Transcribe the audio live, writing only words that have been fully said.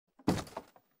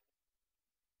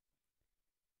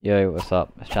Yo, what's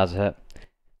up? It's Chaz here.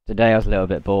 Today I was a little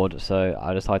bit bored, so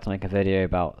I decided to make a video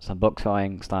about some box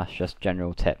fighting slash just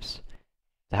general tips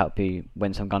to help you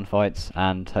win some gunfights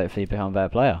and hopefully become a better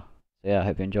player. So yeah, I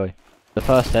hope you enjoy. The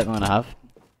first tip I'm gonna have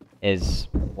is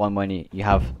one when you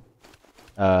have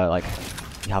like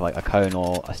a cone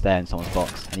or a stair in someone's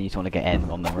box and you just want to get in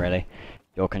on them really.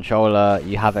 Your controller,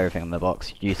 you have everything in the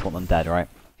box, you just want them dead, right?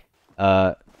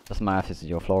 Doesn't matter if this is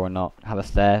your floor or not. Have a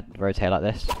stair, rotate like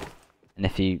this. And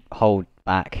if you hold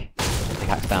back,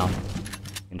 pickaxe down,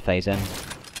 you can phase in.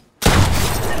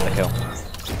 Get the kill.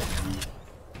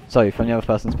 So, from the other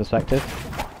person's perspective,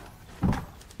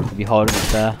 if you hold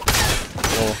them there,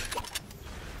 or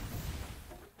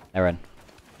they're in.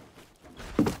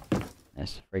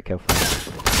 It's free kill for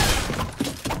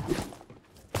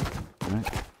them.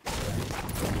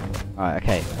 Alright,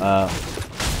 okay,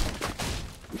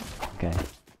 okay.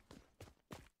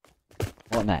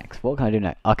 What next? What can I do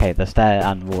next? Okay, the stair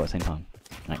and wall at the same time.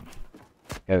 Like,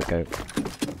 go.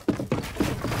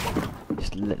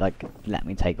 Just let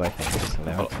me take both things.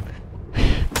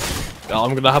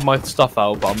 I'm gonna have my stuff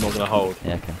out, but I'm not gonna hold.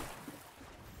 Yeah, okay.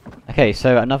 Okay,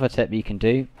 so another tip you can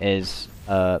do is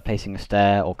placing a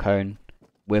stair or cone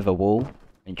with a wall when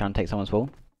you're trying to take someone's wall.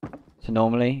 So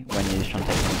normally, when you're just trying to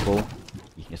take someone's wall,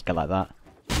 you can just go like that.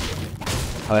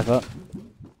 However,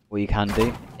 what you can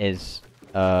do is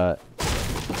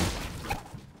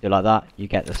do like that, you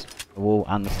get the wall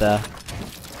and the stair,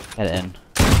 get it in,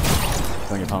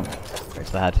 go on your palm, straight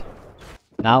to the head.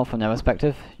 Now, from their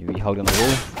perspective, you'll be holding the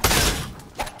wall,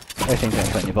 everything's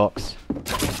getting put in your box.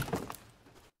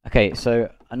 Okay, so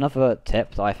another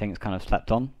tip that I think is kind of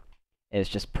slept on is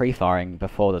just pre-firing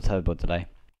before the turbo build today.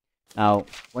 Now,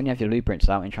 when you have your blueprints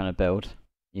out and you're trying to build,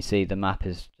 you see the map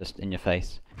is just in your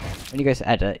face. When you go to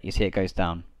edit, you see it goes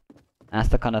down. And that's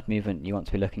the kind of movement you want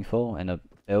to be looking for in a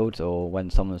build or when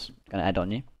someone's going to edit on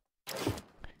you.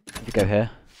 If you go here,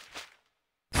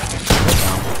 go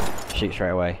down, shoot straight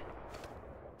away.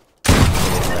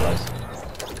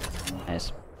 And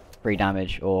it's free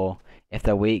damage, or if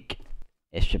they're weak,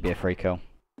 it should be a free kill.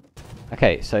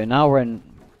 Okay, so now we're in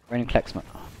Click's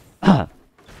map.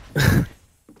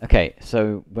 Okay,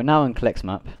 so we're now in Click's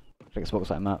map, Click's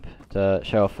Boxfighting map, to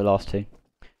show off the last two.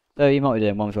 So you might be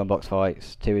doing 1v1 box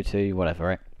fights, 2v2, whatever,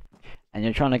 right? And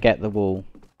you're trying to get the wall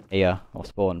here, or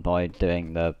spawn, by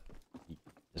doing the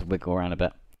just wiggle around a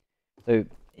bit. So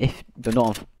if you're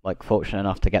not fortunate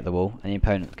enough to get the wall, and your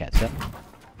opponent gets it,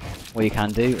 what you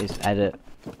can do is edit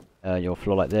your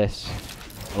floor like this,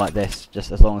 or like this,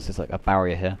 just as long as there's like a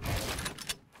barrier here.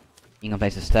 You can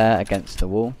place a stair against the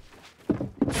wall, and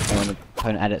when the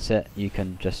opponent edits it, you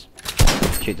can just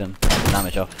shoot them, get the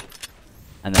damage off.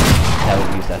 And then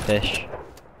they'll use their fish,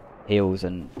 heals,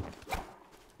 and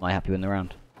might help you win the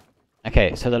round.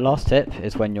 Okay, so the last tip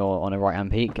is when you're on a right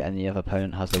hand peak and the other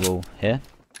opponent has the wall here.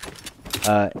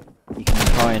 You can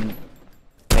try and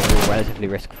get the wall relatively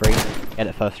risk free, get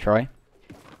it first try.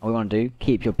 What we want to do,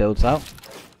 keep your builds out,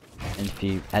 and if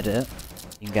you edit it,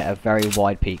 you can get a very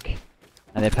wide peak.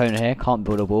 And the opponent here can't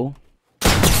build a wall,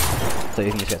 so you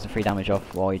can just get some free damage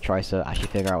off while he tries to actually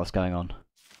figure out what's going on.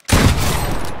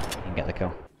 Get the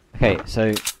kill. Okay,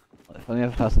 so from the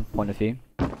other person's point of view,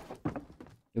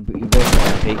 you build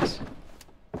the peaks,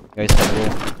 goes to the wall,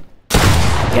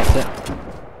 gets it,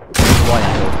 wide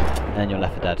angle, and then you're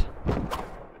left for dead.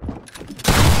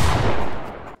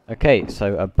 Okay,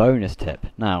 so a bonus tip.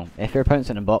 Now, if your opponent's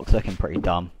in a box looking pretty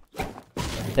dumb,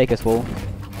 take this wall,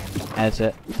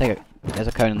 edit it, there's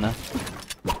a cone in there.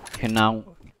 You can now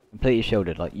completely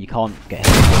shielded, like you can't get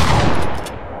hit.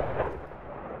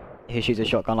 If he shoots a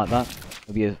shotgun like that,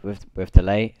 it'll be with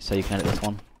delay, so you can edit this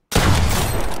one.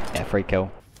 Get a free kill.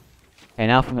 Okay,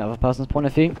 now from the other person's point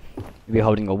of view, you'll be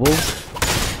holding a wall.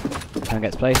 Cone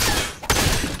gets placed.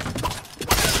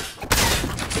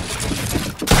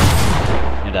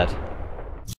 You're dead.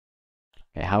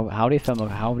 Okay, how do you film an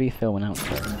outro?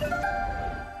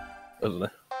 I don't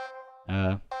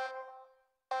know.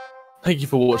 Thank you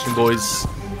for watching, boys.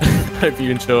 Hope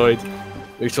you enjoyed.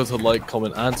 Make sure to like,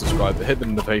 comment, and subscribe. Hit the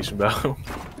notification bell.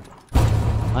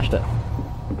 Smashed it.